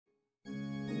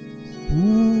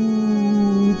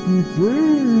Spooky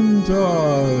game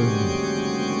time!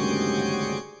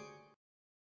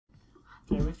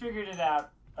 Okay, we figured it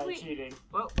out by Wait. cheating.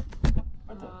 Whoa.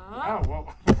 What the? Oh,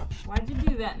 whoa. Why'd you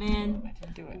do that, man? I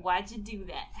didn't do it. Why'd you do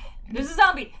that? There's a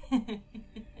zombie! Could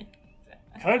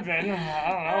have been.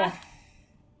 I don't know.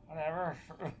 Whatever.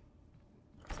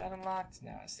 Is that unlocked?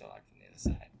 No, it's still locked on the other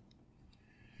side.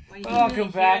 Welcome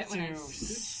back to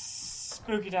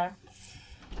Spooky Time.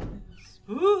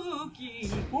 Spooky!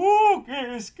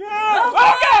 Spooky Sky!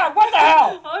 Oh God! What the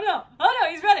hell? Oh no! Oh no!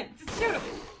 He's running! Just shoot him!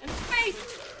 In the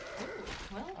face!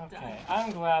 Well Okay, done.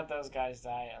 I'm glad those guys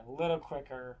die a little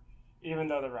quicker, even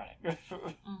though they're running.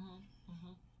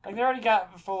 Like, they already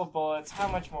got full of bullets. How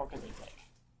much more could they take?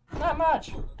 Not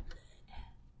much.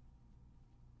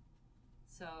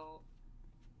 So,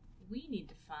 we need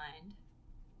to find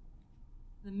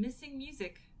the missing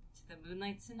music to the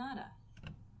Moonlight Sonata.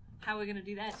 How are we gonna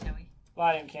do that, shall we?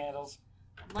 Lighting candles.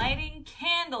 Lighting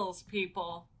candles,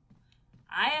 people.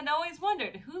 I had always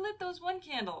wondered, who lit those one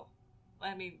candle?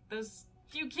 I mean, those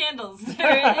few candles that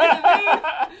are in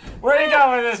the main... Where are you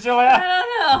going with this, Julia? I don't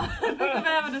know. I think I'm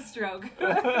having a stroke.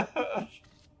 I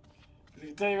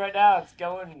can tell you right now, it's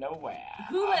going nowhere.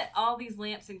 Who lit all these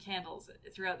lamps and candles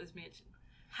throughout this mansion?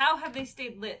 How have they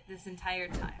stayed lit this entire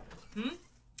time?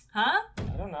 Huh?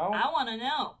 I don't know. I want to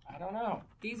know. I don't know.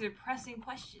 These are pressing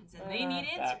questions, and they need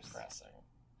That answers. pressing.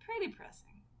 Pretty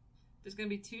pressing. There's going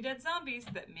to be 2 dead zombies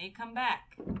that may come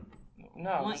back.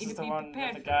 No, Want this you is to the be one with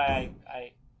prepared the for guy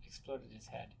I exploded his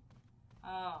head.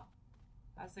 Oh.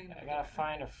 I was thinking I gotta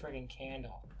find a friggin'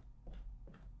 candle.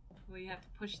 Well, you have to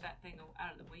push that thing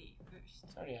out of the way first.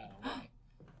 It's already out of the way.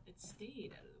 It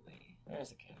stayed out of the way. There's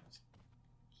the candles.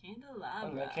 Candelabra.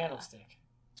 Oh, the candlestick.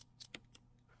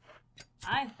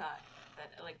 I thought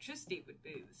that electricity would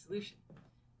be the solution.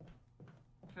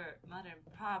 For modern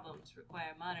problems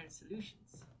require modern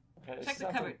solutions. Okay, there's Check the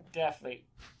something cupboard. Definitely.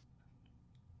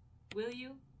 Will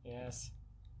you? Yes.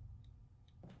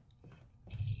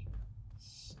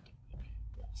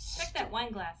 Check that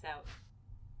wine glass out.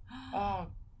 Oh,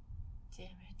 damn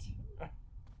it.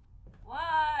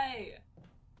 Why?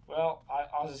 Well,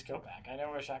 I'll just go back. I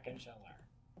know where shotgun shell are.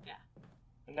 Yeah.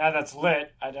 And now that's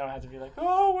lit, I don't have to be like,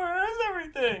 oh, where is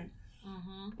everything?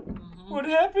 What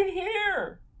happened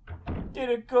here? Did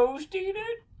a ghost eat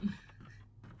it?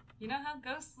 You know how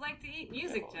ghosts like to eat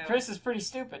music, Joe. Chris is pretty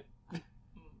stupid.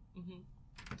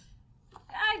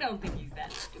 I don't think he's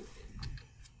that stupid.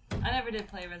 I never did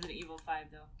play Resident Evil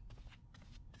 5, though.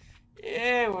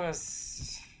 It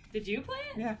was... Did you play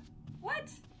it? Yeah. What?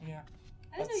 Yeah.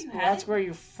 I didn't know you had That's it. where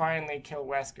you finally kill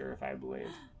Wesker, if I believe.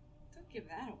 Don't give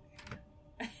that away.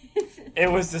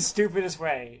 It was the stupidest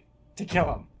way to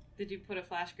kill him. Did you put a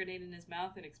flash grenade in his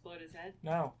mouth and explode his head?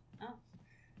 No. Oh.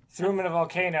 Threw him in a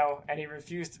volcano, and he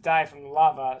refused to die from the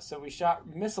lava, so we shot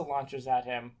missile launchers at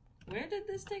him. Where did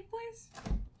this take place?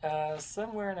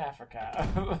 Somewhere in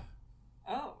Africa.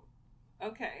 Oh.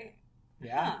 Okay.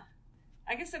 Yeah. Huh.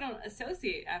 I guess I don't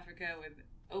associate Africa with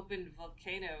open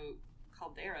volcano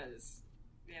calderas,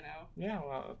 you know? Yeah,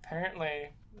 well,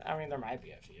 apparently, I mean, there might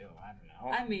be a few. I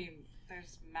don't know. I mean,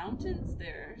 there's mountains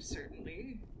there,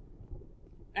 certainly.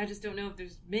 I just don't know if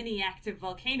there's many active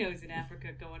volcanoes in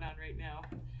Africa going on right now.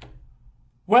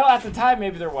 Well, at the time,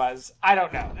 maybe there was. I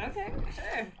don't know. Okay,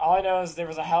 sure. All I know is there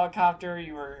was a helicopter,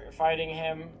 you were fighting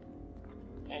him,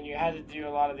 and you had to do a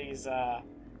lot of these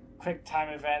quick time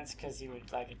events because he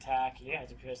would, like, attack. You had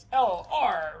to press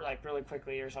LR, like, really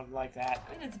quickly or something like that.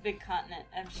 I mean, it's a big continent.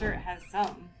 I'm sure it has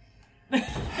some.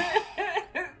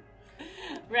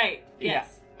 Right,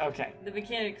 yes. Yeah, okay. The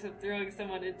mechanics of throwing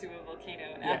someone into a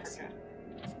volcano in Yes. Africa.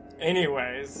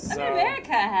 Anyways, I so... mean,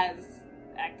 America has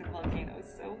active volcanoes,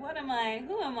 so who am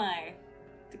I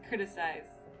to criticize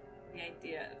the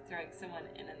idea of throwing someone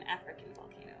in an African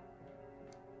volcano?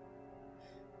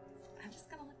 I'm just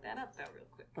gonna look that up, though, real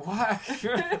quick. What?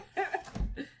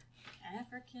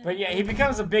 African... But yeah, he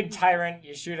becomes a big tyrant.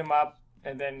 You shoot him up,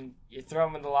 and then you throw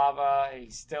him in the lava.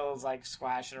 He still is, like,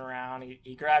 squashing around.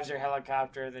 He grabs your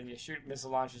helicopter, then you shoot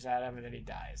missile launchers at him, and then he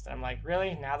dies. And I'm like,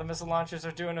 really? Now the missile launchers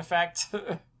are doing effect?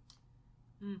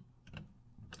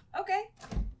 Okay.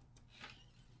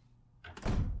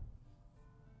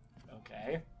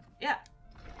 Okay. Yeah.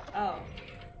 Oh.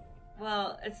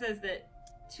 Well, it says that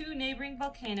 2 neighboring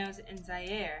volcanoes in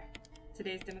Zaire,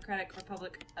 today's Democratic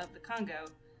Republic of the Congo,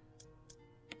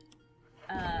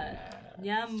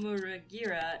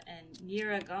 Nyamuragira and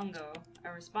Nyiragongo,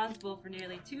 are responsible for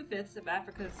nearly 2/5 of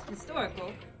Africa's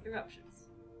historical eruptions.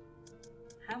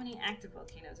 How many active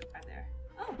volcanoes are there?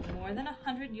 Oh, more than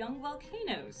 100 young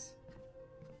volcanoes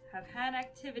have had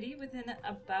activity within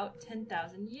about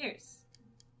 10,000 years.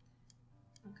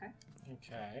 Okay.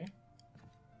 Okay.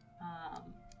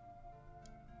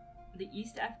 The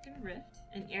East African Rift,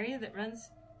 an area that runs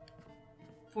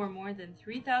for more than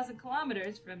 3,000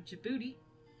 kilometers from Djibouti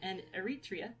and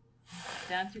Eritrea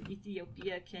down through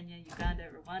Ethiopia, Kenya, Uganda,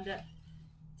 Rwanda,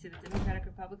 to the Democratic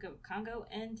Republic of Congo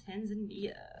and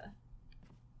Tanzania.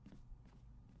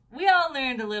 We all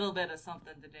learned a little bit of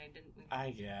something today, didn't we?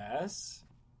 I guess.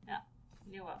 Yeah,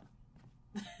 you're welcome.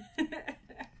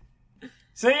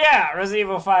 So yeah, Resident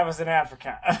Evil 5 was in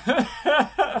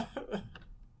Africa.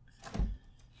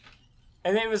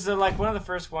 And it was like one of the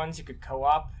first ones you could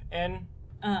co-op in.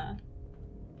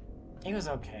 It was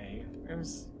okay.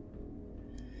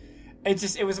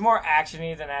 It was more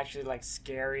actiony than actually like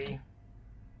scary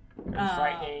and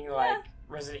frightening, like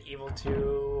Resident Evil 2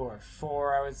 or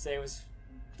 4, I would say. It was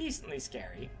decently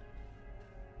scary.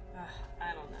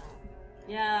 I don't know.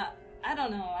 Yeah, I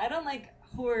don't know. I don't like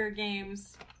horror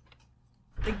games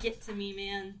that get to me,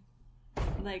 man.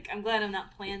 Like, I'm glad I'm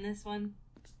not playing this one.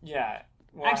 Yeah.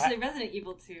 Well, actually, Resident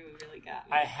Evil 2 really got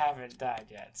me. I haven't died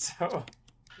yet, so...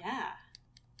 Yeah.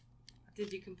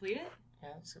 Did you complete it? Yeah,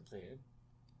 it's completed.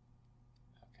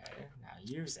 Okay, now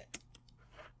use it.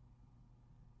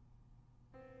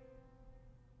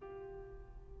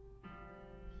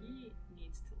 He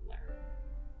needs to learn.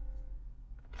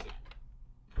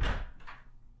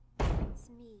 It's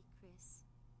me, Chris.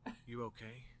 You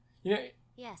okay? Yeah.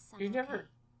 Yes, I'm You okay. never...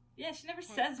 Yeah, she never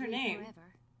Can't says her breathe name.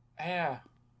 Forever. Yeah.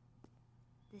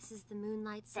 This is the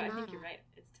Moonlight But Sonata. I think you're right.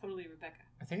 It's totally Rebecca.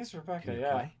 I think it's Rebecca, Can you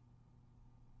yeah. play?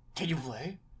 Can you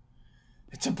play?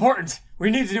 It's important! We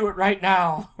need to do it right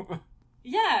now!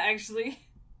 Yeah, actually.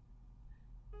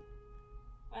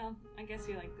 Well, I guess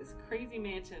you're like, this crazy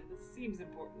mansion. This seems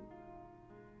important.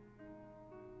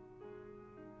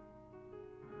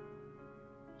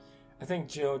 I think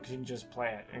Jill can just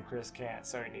play it, and Chris can't,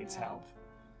 so he needs help.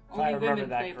 If Only I remember women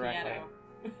that play correctly.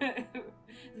 piano.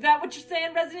 Is that what you're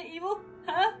saying, Resident Evil?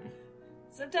 Huh?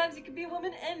 Sometimes you can be a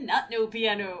woman and not know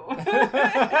piano.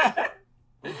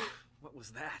 What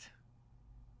was that?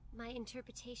 My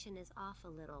interpretation is off a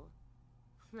little.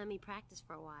 Let me practice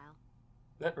for a while.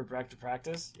 Let Rebecca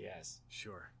practice? Yes.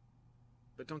 Sure.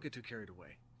 But don't get too carried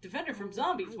away. Defend her from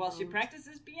zombies I while she won't.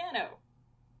 practices piano.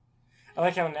 I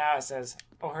like how now it says,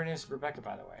 oh, her name's Rebecca,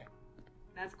 by the way.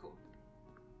 That's cool.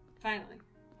 Finally.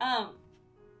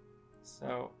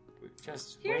 So, we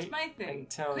just Here's wait my thing.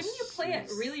 until Couldn't you play it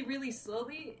she's- really, really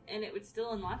slowly and it would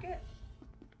still unlock it?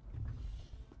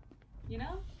 You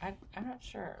know? I'm not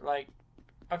sure. Like,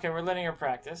 okay, we're letting her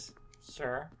practice.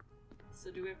 Sure.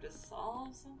 So do we have to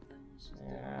solve something? Let's just do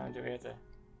it. Yeah, do we have to...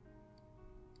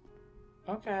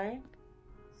 Okay.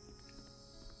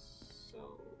 So...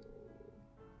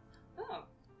 Oh.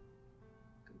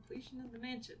 Completion of the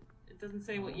mansion. It doesn't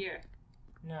say what year.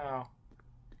 No.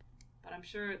 But I'm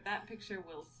sure that picture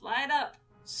will slide up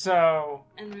So,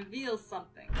 and reveal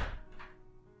something.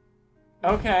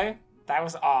 okay. That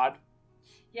was odd.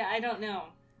 Yeah, I don't know.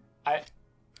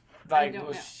 Like, don't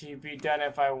will know. she be done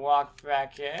if I walk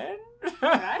back in?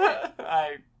 Try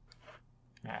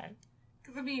Alright.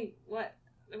 Because, I mean, what?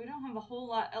 We don't have a whole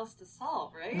lot else to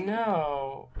solve, right?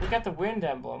 No. We got the wind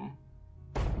emblem.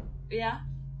 Yeah.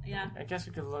 Yeah. I guess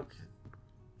we could look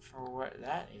for what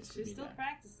that is. to She's be still done.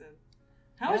 practicing.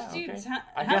 How Yeah, much do you okay. how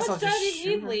I much guess I'll time just do you shoot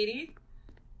need, her. lady?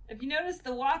 If you notice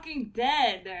The Walking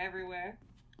Dead, they're everywhere.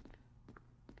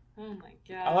 Oh my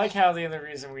god. I like how the only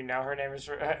reason we know her name is,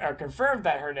 or confirmed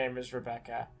that her name is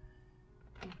Rebecca,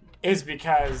 is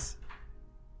because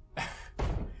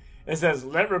it says,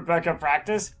 let Rebecca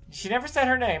practice. She never said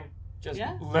her name. Just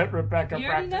Yeah. let Rebecca You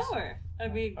already practice. know her. I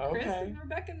mean, Chris Okay. and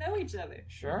Rebecca know each other.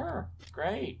 Sure.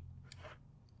 Great.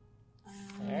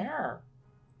 Fair.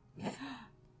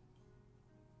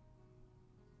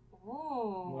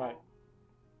 Oh. What?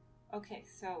 Okay,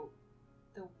 so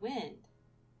the wind.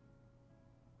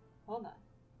 Hold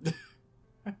on.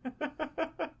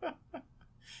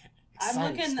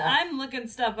 Exciting stuff. I'm looking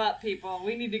stuff up, people.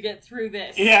 We need to get through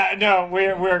this. Yeah, no,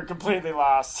 we're completely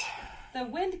lost. The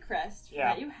wind crest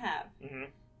Yeah. that you have Mm-hmm.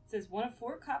 says one of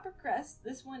 4 copper crests.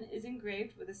 This one is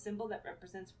engraved with a symbol that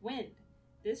represents wind.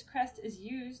 This crest is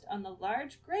used on the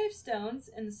large gravestones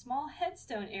in the small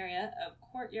headstone area of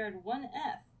Courtyard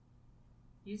 1F.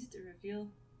 Use it to reveal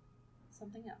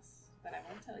something else that I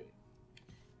won't tell you.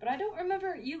 But I don't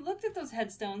remember. You looked at those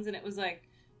headstones and it was like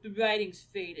the writing's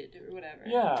faded or whatever.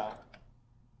 Yeah.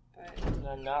 But Did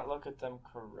I not look at them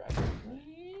correctly?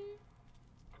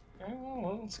 Oh,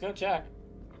 well, let's go check.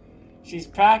 She's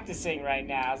practicing right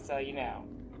now, so you know.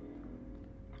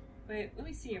 wait, let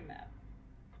me see your map.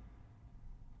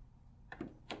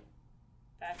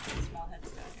 That's the small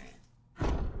headstone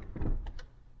area.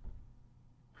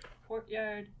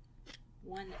 Courtyard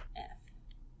 1F.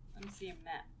 Let me see your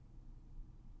map.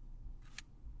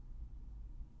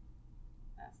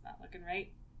 That's not looking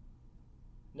right.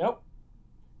 Nope.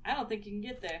 I don't think you can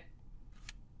get there.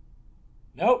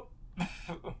 Nope.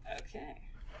 Okay.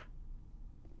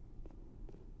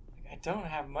 I don't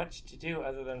have much to do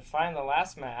other than find the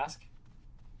last mask.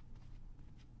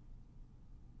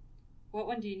 What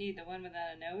one do you need? The one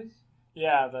without a nose?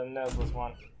 Yeah, the noseless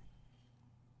one.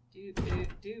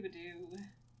 Doo-ba-doo.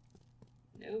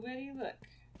 Nobody look.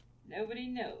 Nobody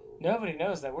know. Nobody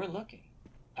knows that we're looking.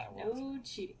 I won't. No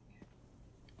cheating.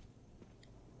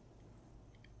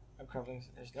 I'm crumbling.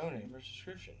 There's no name or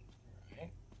description.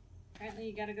 Right? Apparently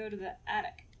you gotta go to the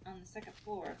attic on the second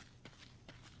floor.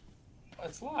 Oh,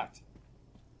 it's locked.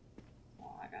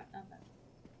 Oh, I got nothing.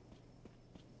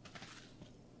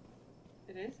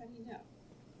 It is? How do you know?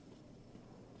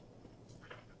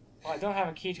 Well, I don't have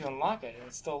a key to unlock it, and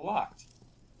it's still locked.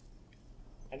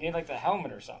 I need, like, the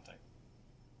helmet or something.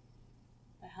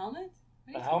 The helmet? What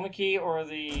are The you helmet key or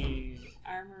the... talking-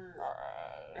 Armor.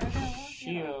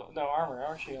 shield. No, armor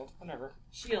or shield. Whatever.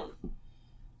 Shield.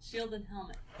 Shield and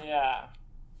helmet. Yeah.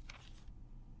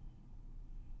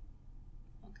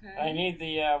 Okay. I need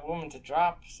the woman to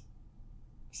drop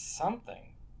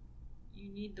something. You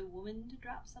need the woman to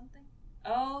drop something?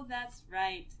 Oh, that's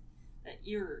right. That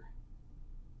ear.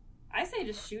 I say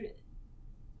just shoot it.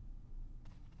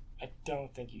 I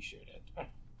don't think you shoot it.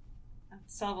 I'd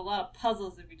solve a lot of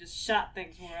puzzles if you just shot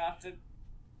things more often.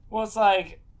 Well, it's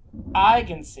like, I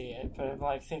can see it, but I'm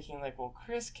like thinking like, well,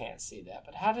 Chris can't see that,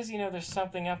 but how does he know there's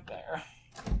something up there?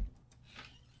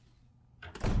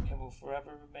 It will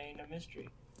forever remain a mystery.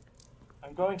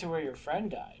 I'm going to where your friend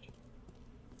died.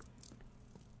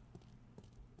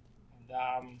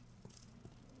 And,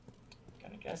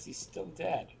 I guess he's still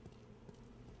dead.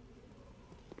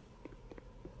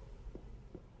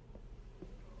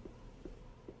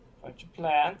 Bunch of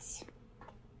plants.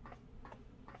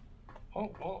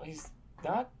 Oh, well, he's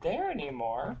not there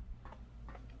anymore.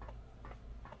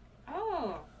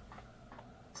 Oh.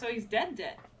 So he's dead.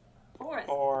 Forrest.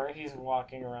 Or he's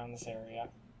walking around this area.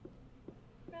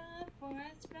 Run,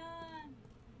 Forrest, run.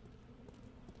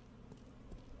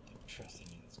 Don't trust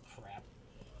any of this crap.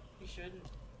 You shouldn't.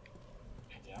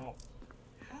 I don't.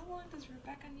 How long does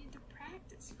Rebecca need to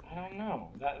practice for? I don't know.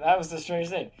 That was the strange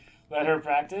thing. Let her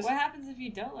practice? What happens if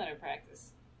you don't let her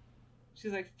practice?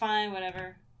 She's like, fine,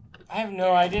 whatever. I have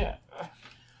no idea.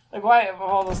 Like, why, of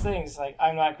all those things, like,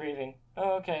 I'm not grieving.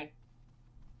 Oh, okay.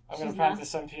 I'm going to She's practice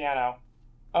some piano.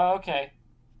 Oh, okay.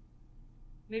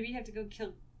 Maybe you have to go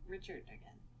kill Richard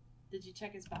again. Did you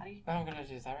check his body? I'm going to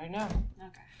do that right now.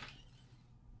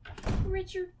 Okay.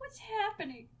 Richard, what's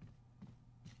happening?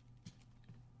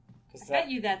 I Cause bet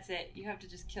you that's it. You have to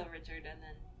just kill Richard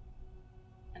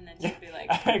and then she'll be like...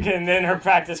 and then her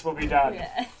practice will be done.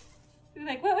 Yeah. Be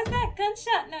like, what was that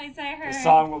gunshot noise I heard? The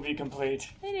song will be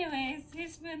complete. Anyways,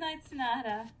 here's Moonlight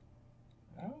Sonata.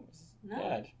 Oh, it's No.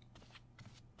 dead.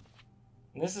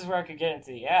 And this is where I could get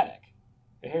into the attic.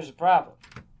 But here's the problem.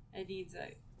 It needs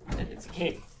a... It's a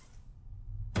key.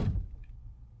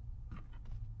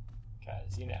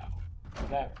 Because, you know,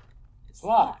 whatever. It's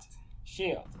locked.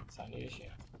 Shield. So I need a shield.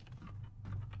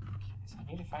 So I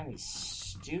need to find these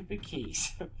stupid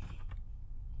keys.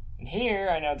 And here,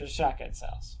 I know there's shotgun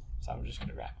cells. So I'm just going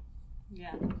to grab them.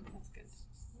 Yeah, that's good.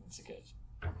 It's good.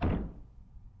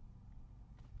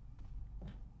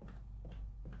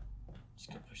 Just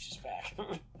going to push this back.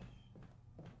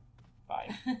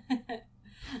 Fine. I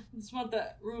just want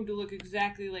the room to look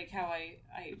exactly like how I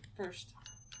first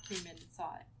came in and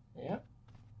saw it. Yeah.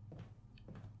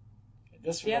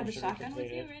 This Do you have room the should be shotgun with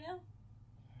you completed. right now?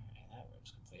 Okay, that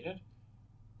room's completed.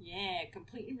 Yeah,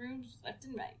 completing rooms left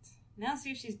and right. Now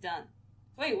see if she's done.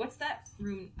 Wait, what's that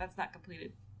room that's not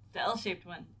completed? The L-shaped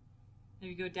one.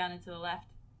 Maybe go down and to the left.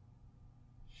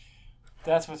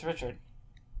 That's with Richard.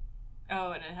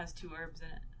 Oh, and it has 2 herbs in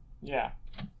it. Yeah.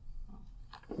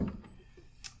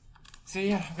 So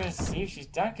yeah, I'm gonna see if she's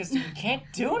done, because you can't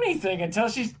do anything until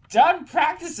she's done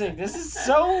practicing. This is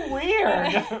so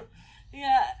weird.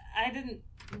 Yeah, I didn't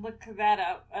look that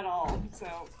up at all,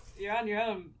 so you're on your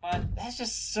own, bud. That's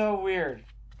just so weird.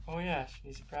 Oh yeah, she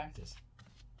needs to practice.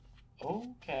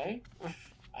 Okay.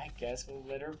 I guess we'll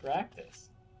let her practice.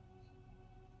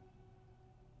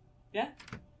 Yeah.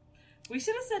 We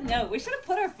should have said no. We should have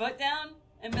put our foot down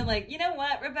and been like, you know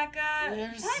what, Rebecca?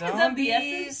 There's Time is of the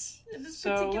essence zombies. in this So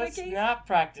particular let's case. not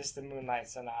practice the Moonlight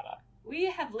Sonata. We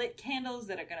have lit candles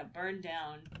that are going to burn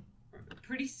down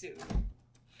pretty soon.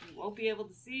 We won't be able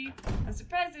to see. I'm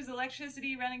surprised there's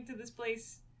electricity running through this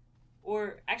place.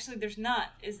 Or, actually, there's not,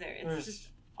 is there? It's There's- just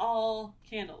all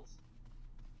candles.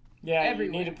 Yeah, everywhere.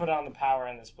 you need to put on the power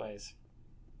in this place.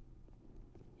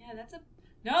 Yeah, that's a...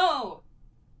 No!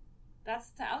 That's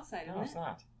the outside, isn't No, it? it's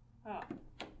not. Oh.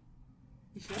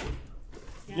 You sure?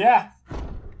 Yeah.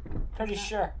 Pretty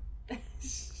sure.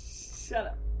 Shut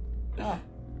up. Oh,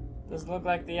 doesn't look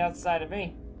like the outside of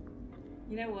me.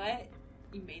 You know what?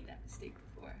 You made that mistake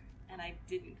before, and I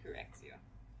didn't correct you.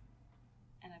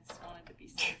 And I just wanted to be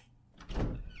safe.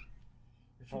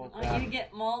 You're full of I want crap. you to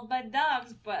get mauled by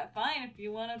dogs, but fine if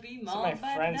you want to be So mauled my by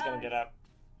dogs. friend's gonna get up.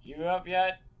 You up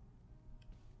yet?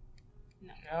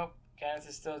 No. Nope. Kenneth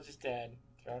is still just dead.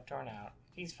 Throat torn out.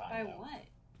 He's fine By though. what?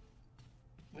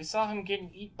 We saw him getting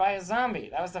eaten by a zombie.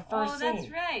 That was the first scene. Oh, that's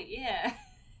right, yeah.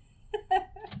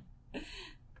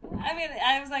 I mean,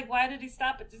 I was like, why did he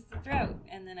stop at just the throat?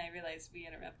 And then I realized we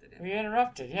interrupted him. We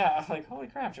interrupted, yeah. I was like, holy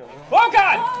crap, Joey. Oh,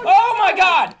 God! Oh, my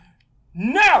God!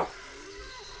 No!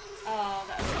 Oh,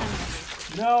 that was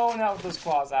kind of No, not with those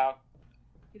claws out.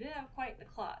 He did have quite the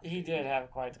claws. He did have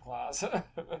quite the claws.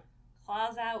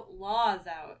 Claws out, laws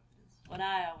out. Is what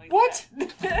I always What?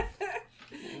 said.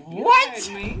 You What?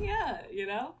 heard me, yeah, you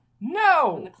know? When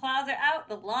the No! claws are out,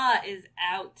 the law is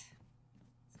out.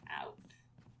 It's out.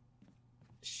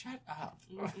 Shut up.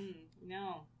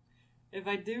 No. If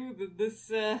I do, then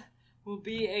this will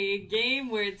be a game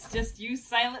where it's just you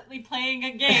silently playing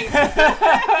a game.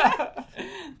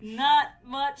 Not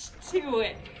much to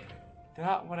it.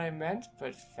 Not what I meant,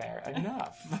 but fair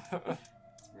enough. That's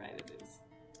right, it is.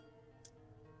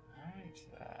 Alright,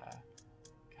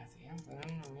 got the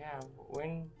emblem, yeah,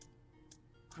 wind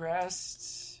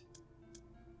crest.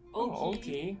 Old Oh, old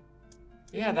key. key.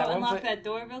 You Yeah, can that go one. unlock that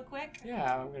door real quick,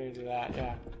 Yeah, I'm gonna do that,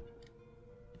 yeah.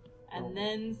 and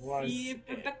then Was see if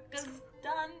it? Rebecca's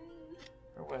done.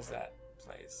 Where was that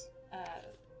place?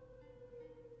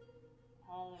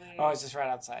 All the way. Oh, it's just right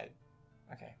outside.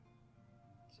 Okay.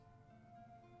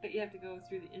 But you have to go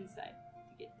through the inside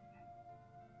to get there.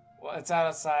 Well, it's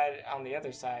outside on the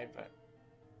other side, but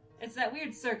It's that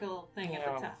weird circle thing at I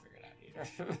the won't top. figure it out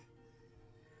either.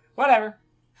 Whatever.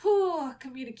 Whew,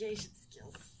 communication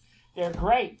skills. They're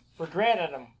great. We're great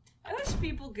at them. I wish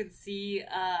people could see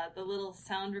the little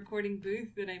sound recording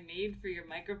booth that I made for your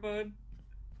microphone.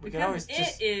 We can Because always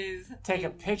just it is take a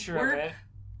picture work of it.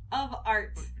 of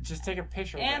art. Just take a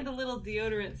picture of And it. the little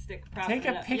deodorant stick propping Take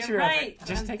a it up. picture You're of it. right.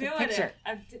 Just I'm take a doing picture.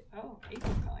 It. Oh,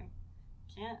 April's calling.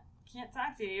 Can't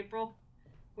talk to you, April.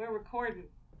 We're recording.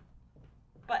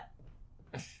 But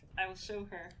I will show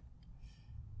her.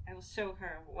 I will show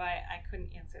her why I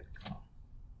couldn't answer the call.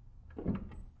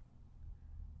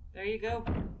 There you go.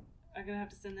 I'm gonna have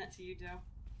to send that to you, Joe.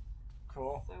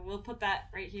 Cool. So we'll put that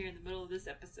right here in the middle of this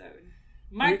episode.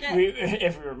 Mark it.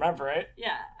 If we remember it.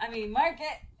 Yeah, I mean, mark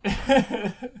it.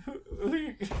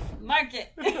 Mark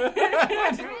it.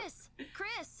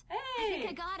 Chris! I think I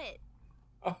Hey. got it.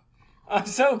 I'm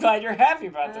so glad you're happy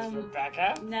about this,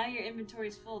 Rebecca. Now your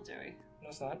inventory's full, Joey. No,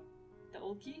 it's not. The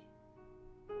old key?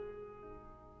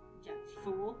 Yeah,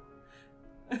 fool.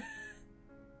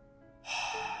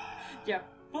 Yeah,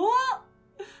 fool!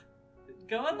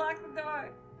 Go unlock the door.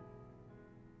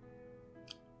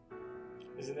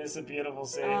 Isn't this a beautiful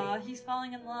scene? Aw, he's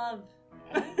falling in love.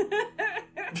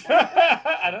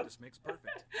 I don't. This makes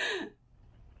perfect.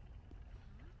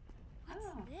 What's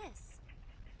Oh. this?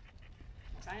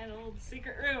 Giant old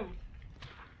secret room.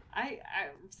 I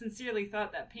sincerely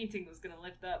thought that painting was gonna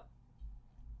lift up,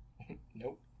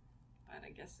 Nope. but I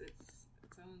guess it's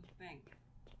its own thing.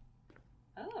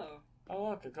 Oh. Oh,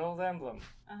 look, a gold emblem.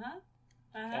 Uh-huh.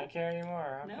 Uh-huh. Can't carry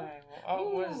anymore. Okay. Nope. Well, oh,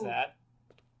 what is Ooh. that?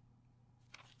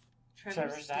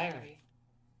 Trevor's diary.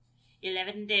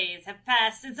 11 days have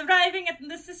passed since arriving at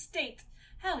this estate.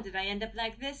 How did I end up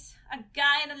like this? A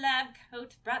guy in a lab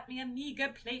coat brought me a meager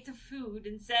plate of food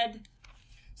and said,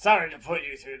 Sorry to put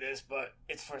you through this, but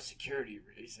it's for security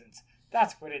reasons.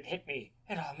 That's when it hit me.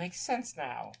 It all makes sense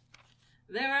now.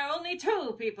 there are only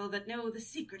 2 people that know the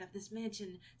secret of this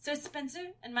mansion, Sir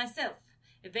Spencer and myself.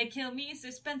 If they kill me,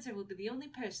 Sir Spencer will be the only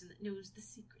person that knows the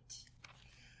secret.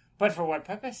 But for what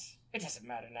purpose? It doesn't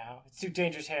matter now. It's too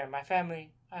dangerous here. My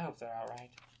family, I hope they're all right.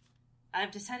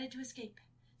 I've decided to escape.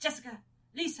 Jessica,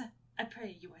 Lisa, I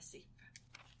pray you are safe.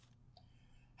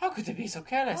 How could they be so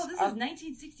careless? Oh, this is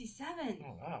 1967.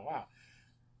 Oh, wow.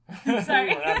 Sorry.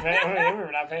 we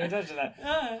were not paying attention to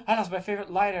that. I lost my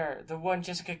favorite lighter, the one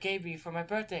Jessica gave me for my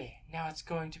birthday. Now it's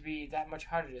going to be that much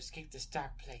harder to escape this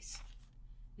dark place.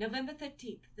 November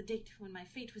 13th, the date when my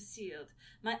fate was sealed.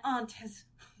 My aunt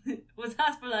was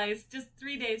hospitalized just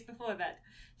 3 days before that.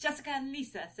 Jessica and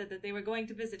Lisa said that they were going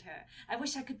to visit her. I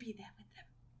wish I could be there with them.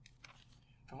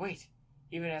 But wait,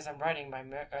 even as I'm writing, my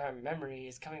memory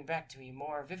is coming back to me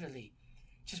more vividly.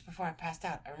 just before I passed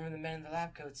out, I remember the men in the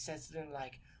lab coat said something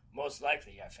like, most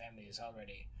likely your family is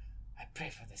already... I pray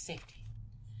for the safety.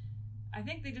 I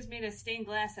think they just made a stained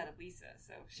glass out of Lisa,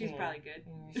 so she's probably good.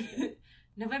 Sure.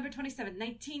 November 27,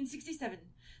 1967.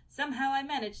 Somehow I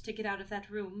managed to get out of that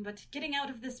room, but getting out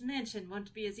of this mansion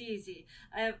won't be as easy.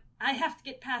 I have to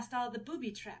get past all the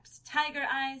booby traps. Tiger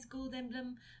eyes, gold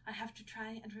emblem. I have to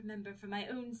try and remember for my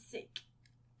own sake.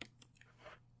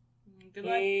 Good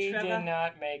luck, He Trevor. did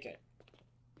not make it.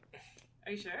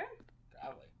 Are you sure?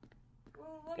 Probably.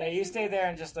 Well, what Yeah, makes you stay there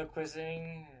and just look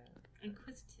quizzing.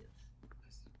 Inquisitive.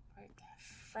 What the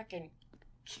frickin'...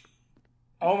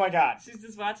 Oh my god. She's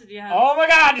just watching you have Oh my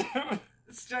god!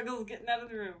 struggles getting out of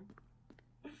the room.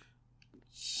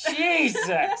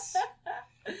 Jesus!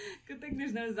 Good thing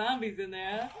there's no zombies in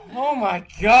there. Huh? Oh my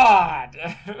god!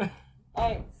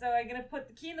 Alright, so I'm gonna put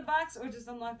the key in the box or just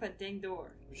unlock that dang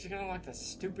door? We're just gonna unlock the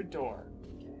stupid door.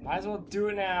 Might as well do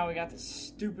it now. We got this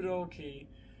stupid old key.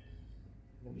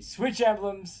 Then we switch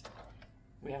emblems.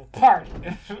 We have a party.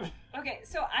 Okay,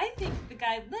 so I think the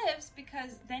guy lives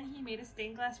because then he made a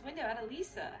stained glass window out of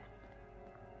Lisa.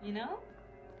 You know?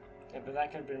 Yeah, but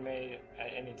that could have been made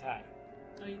at any time.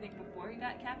 Oh, you think before he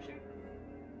got captured?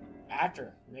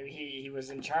 After. Maybe he was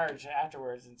in charge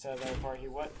afterwards, and so therefore he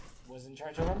was in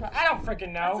charge. Remember? I don't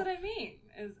freaking know. That's what I mean.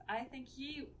 I think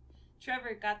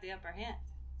Trevor got the upper hand.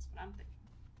 That's what I'm thinking.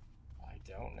 I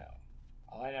don't know.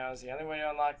 All I know is the only way to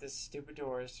unlock this stupid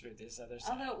door is through this other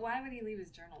side. Although, why would he leave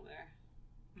his journal there?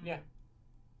 Yeah.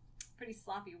 Pretty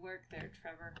sloppy work there,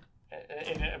 Trevor.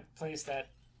 In a place that...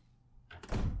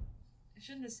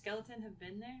 Shouldn't the skeleton have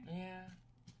been there? Yeah.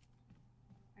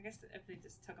 I guess if they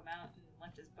just took him out and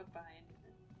left his book behind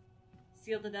and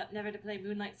sealed it up, never to play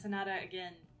Moonlight Sonata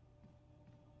again.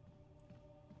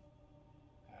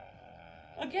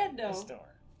 Again, no. This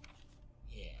door.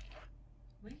 Yeah.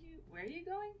 Where are you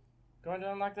going? Going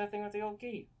to unlock that thing with the old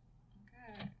key.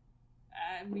 Okay.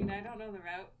 I mean, I don't know the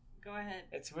route. Go ahead.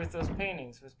 It's with those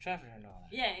paintings with Trevor and all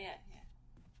that. Yeah.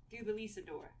 Do the Lisa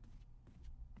door.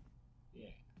 Yeah.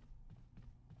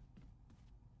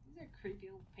 These are creepy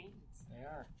old paintings. They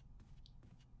are.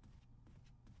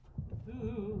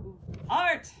 Ooh,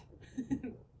 art!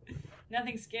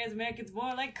 Nothing scares Americans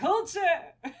more like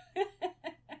culture!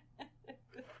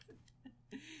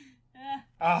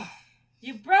 Ah.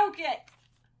 You broke it!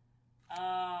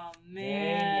 Oh, They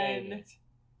man. made it.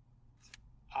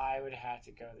 I would have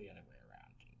to go the other way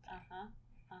around.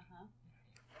 Uh-huh.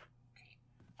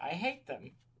 I hate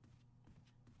them.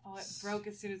 Oh, it broke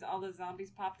as soon as all the zombies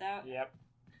popped out? Yep.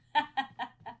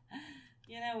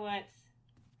 You know what?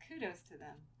 Kudos to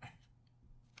them.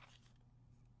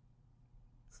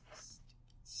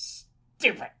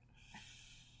 Stupid.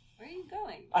 Where are you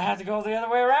going? I had to go the other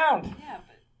way around. Yeah,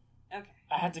 but... Okay.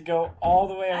 I had to go all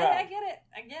the way around. I get it.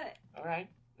 All right.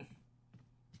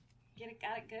 Get it,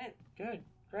 got it, good. Good.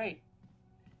 Great.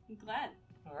 I'm glad.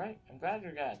 All right. I'm glad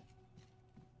you're glad.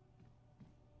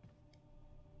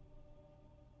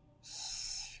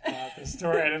 God, the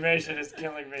story animation is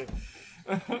killing me.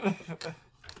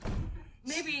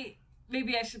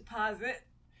 Maybe I should pause it.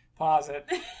 Pause it.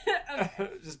 Okay.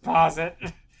 Just pause it.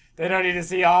 They don't need to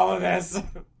see all of this.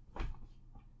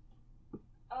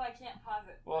 Oh, I can't pause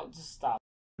it. Well, just stop.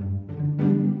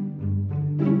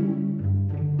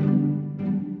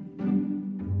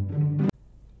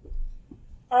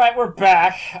 All right, we're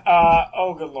back.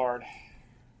 Oh, good lord.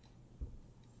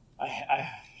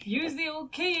 Use the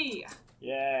old key.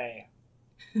 Yay.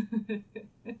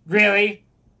 Really?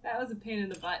 That was a pain in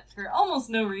the butt for almost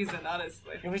no reason,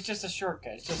 honestly. It was just a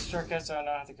shortcut. It's just a shortcut so I don't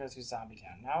have to go through Zombie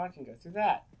Town. Now I can go through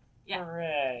that. Yeah.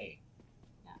 Hooray.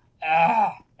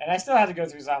 Yeah. And I still had to go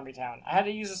through Zombie Town. I had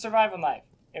to use a survival knife.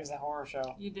 It was a horror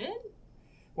show. You did?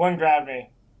 One grabbed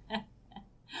me.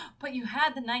 But you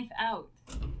had the knife out.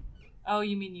 Oh,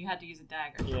 you mean you had to use a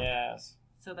dagger? Yes.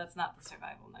 So that's not the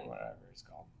survival knife. Whatever it's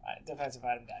called. Defensive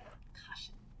item dagger.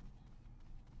 Caution.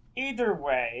 Either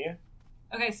way.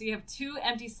 Okay, so you have 2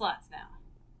 empty slots now.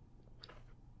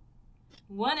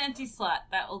 1 empty slot,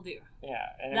 that will do.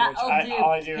 Yeah. And That'll do,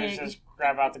 all I do is pig. just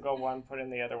grab out the gold one, put in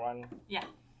the other one. Yeah.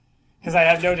 Because I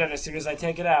have no doubt as soon as I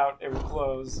take it out, it will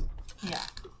close. Yeah.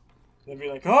 They'll be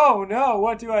like, oh no,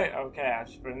 what do I... Okay, I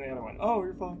just put in the other one. Oh,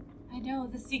 you're fine. I know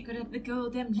the secret of the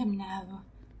gold emblem now.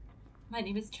 My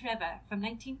name is Trevor from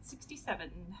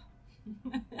 1967.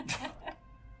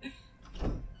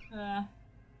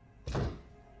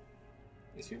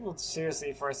 These people,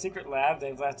 seriously, for a secret lab,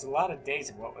 they've left a lot of dates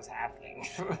of what was happening.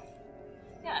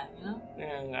 Yeah, you know?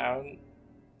 And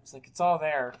it's like, it's all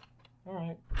there.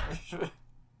 Alright.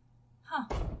 Huh.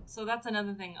 So that's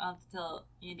another thing I'll have to tell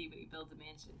Andy when he builds a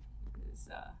mansion. Is,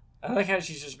 I like how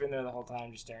she's just been there the whole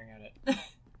time, just staring at it.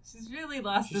 She's really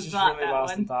lost She's the just thought, really that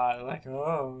lost one. the thought. Like,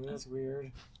 oh, that's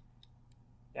weird.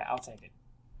 Yeah, I'll take it.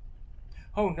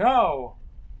 Oh, no!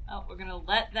 Oh, we're gonna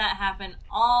let that happen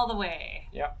all the way.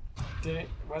 Yep.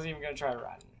 Wasn't even gonna try to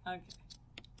run. Okay.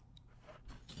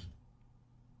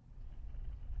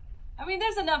 I mean,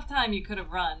 there's enough time you could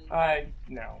have run. Whatever.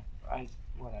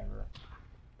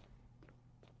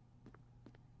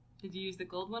 Did you use the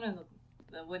gold one or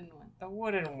the wooden one? The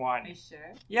wooden one. Are you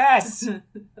sure? Yes!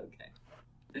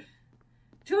 Okay.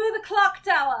 To the clock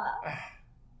tower!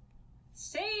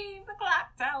 Save the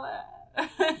clock tower!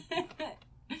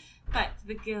 Back to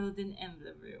the golden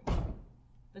emblem room.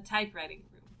 The typewriting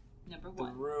room. Number The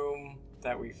 1. room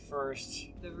that we first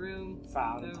The room.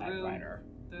 found The the typewriter.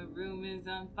 The room is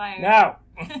on fire. No!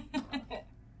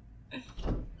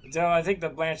 So I think the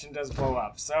Blanchard does blow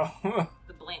up, so...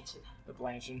 The Blanchard. The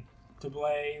Blanchard. To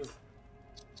Blave.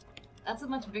 That's a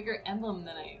much bigger emblem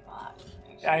than I thought.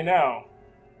 Actually. I know.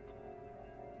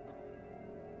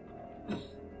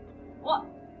 What?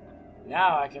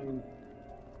 Now I can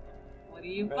What do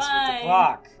you mess find? with the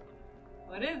clock.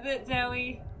 What is it,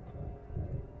 Joey?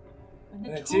 When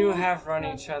And the two tools have run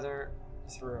come- each other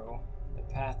through. The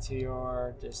path to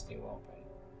your destiny will open.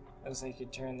 Looks like you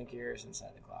turn the gears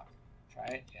inside the clock. Try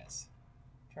it? Yes.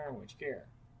 Turn which gear?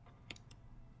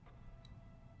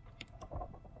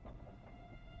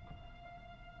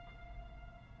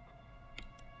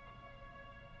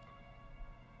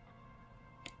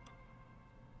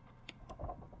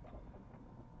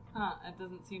 Huh, it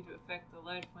doesn't seem to affect the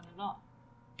large one at all.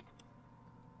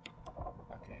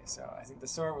 Okay, so I think the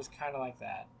sword was kind of like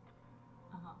that.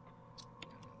 Uh-huh.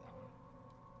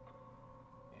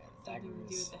 Yeah, the So dagger do we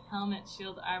do is... with the helmet,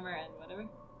 shield, armor, and whatever?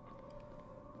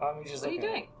 Let me just What are you look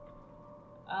at doing? it.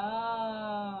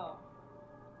 Oh.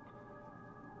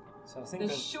 So I think The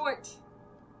the... short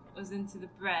was into the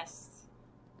breast,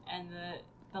 and the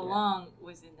Yeah. long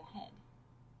was in the head.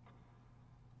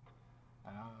 Oh,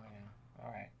 yeah.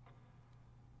 Alright.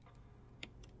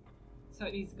 So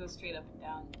it needs to go straight up and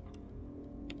down.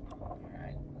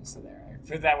 Alright. So there. I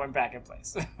put that one back in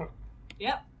place.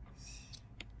 Yep.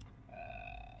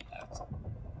 That's...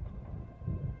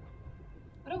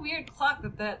 What a weird clock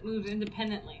that moves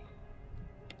independently.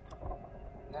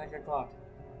 Not a good clock.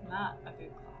 Not a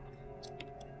good clock.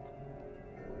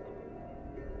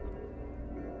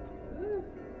 Ooh.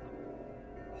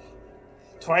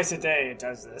 Twice a day it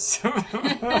does this.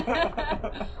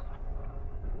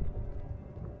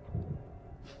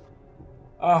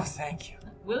 Oh, thank you.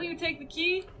 Will you take the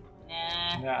key?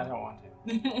 Nah. No, I don't want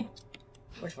to.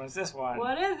 Which one's this one?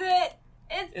 What is it?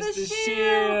 It's It's the the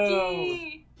shield shield.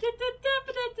 key.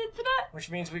 Which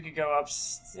means we could go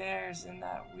upstairs in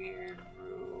that weird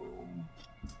room.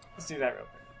 Let's do that real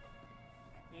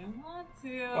quick. You want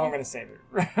to? Oh, I'm gonna save it.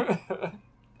 Then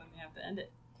you have to end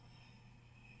it.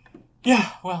 Yeah,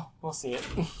 well, we'll see it.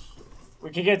 We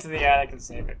can get to the attic and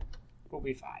save it. We'll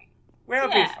be fine. We'll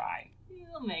be Yeah. fine.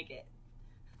 You'll make it.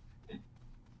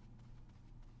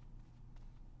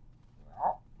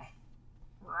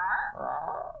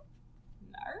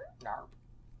 Nar.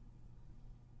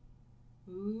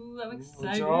 Ooh, I'm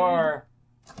excited. Door.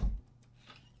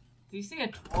 Do you see a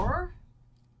drawer?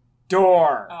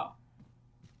 Door. Oh,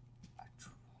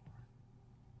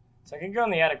 So I can go in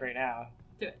the attic right now.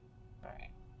 do it. Alright.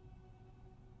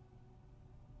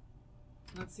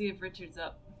 Let's see if Richard's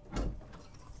up.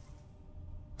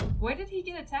 Where did he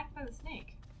get attacked by the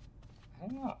snake? I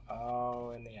don't know. Oh,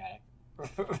 in the attic.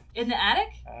 In the attic?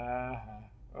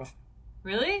 Uh-huh.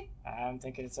 Really? I'm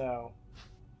thinking so.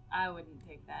 I wouldn't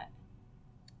take that.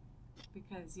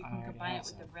 Because you can I combine it have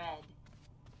with the some. red.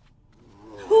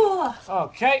 Ooh!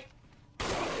 Okay.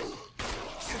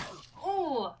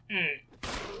 Ooh! Mm.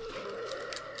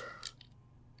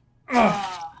 Ugh.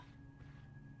 Ah.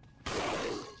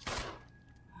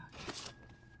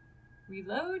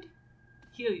 Reload.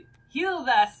 Heal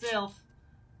thyself.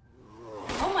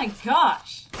 Oh my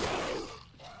gosh!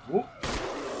 Whoop.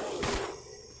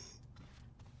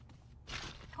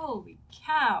 Holy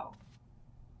cow!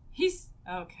 He's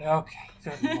okay. Okay.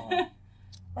 Good lord.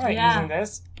 Alright, Yeah. using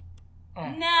this.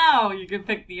 Now you can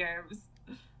pick the herbs.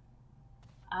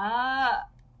 Ah,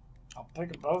 I'll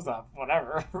pick them both up.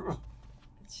 Whatever.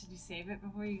 should you save it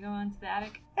before you go onto the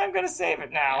attic? I'm gonna save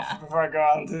it now Yeah. before I go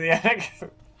out into the attic.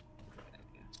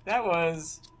 That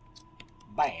was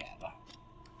bad.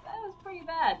 That was pretty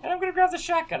bad. And I'm gonna grab the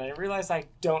shotgun. I realized I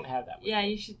don't have that one. Yeah,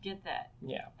 you should get that.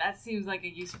 Yeah. That seems like a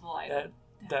useful item.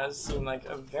 That does seem like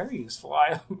a very useful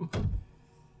item.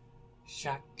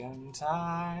 Shotgun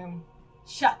time.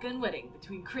 Shotgun wedding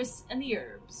between Chris and the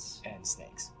herbs. And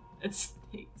snakes. It's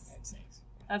snakes. And snakes.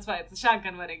 That's why it's a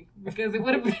shotgun wedding. Because it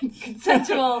would have been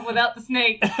consensual without the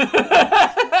snake.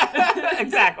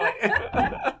 Exactly.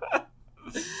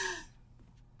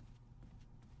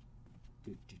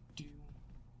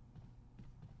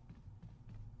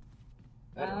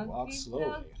 Better walk slowly.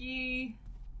 Okey-dokey.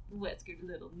 Whiskered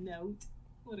little note.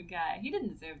 What a guy. He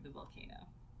didn't deserve the volcano.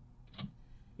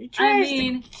 He tries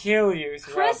to kill you.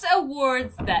 Chris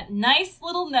awards that nice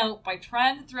little note by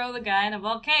trying to throw the guy in a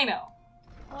volcano.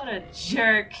 What a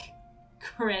jerk,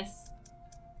 Chris.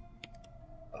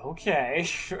 Okay.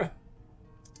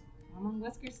 I'm on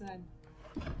Whisker's side.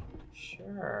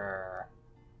 Sure.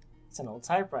 It's an old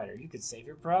typewriter. You could save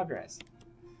your progress.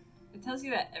 It tells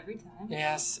you that every time.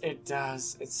 Yes, it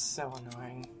does. It's so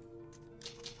annoying.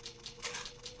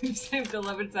 We've saved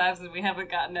 11 times and we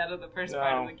haven't gotten out of the first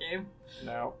part of the game.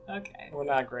 No. Okay. We're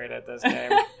not great at this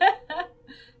game.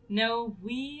 No,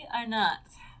 we are not.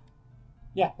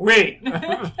 Yeah, we!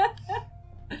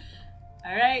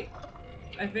 Alright.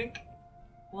 I think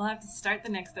we'll have to start the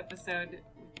next episode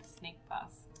with the snake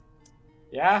boss.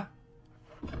 Yeah?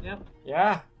 Yep.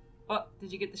 Yeah? Oh,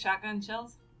 did you get the shotgun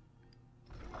shells?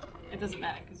 It doesn't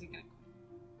matter because you can.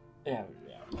 Yeah,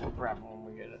 we'll grab it when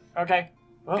we get it. Okay.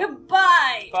 Well,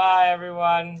 Goodbye! bye,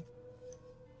 everyone.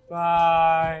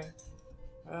 Bye.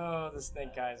 Oh, the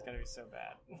snake guy is gonna be so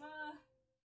bad.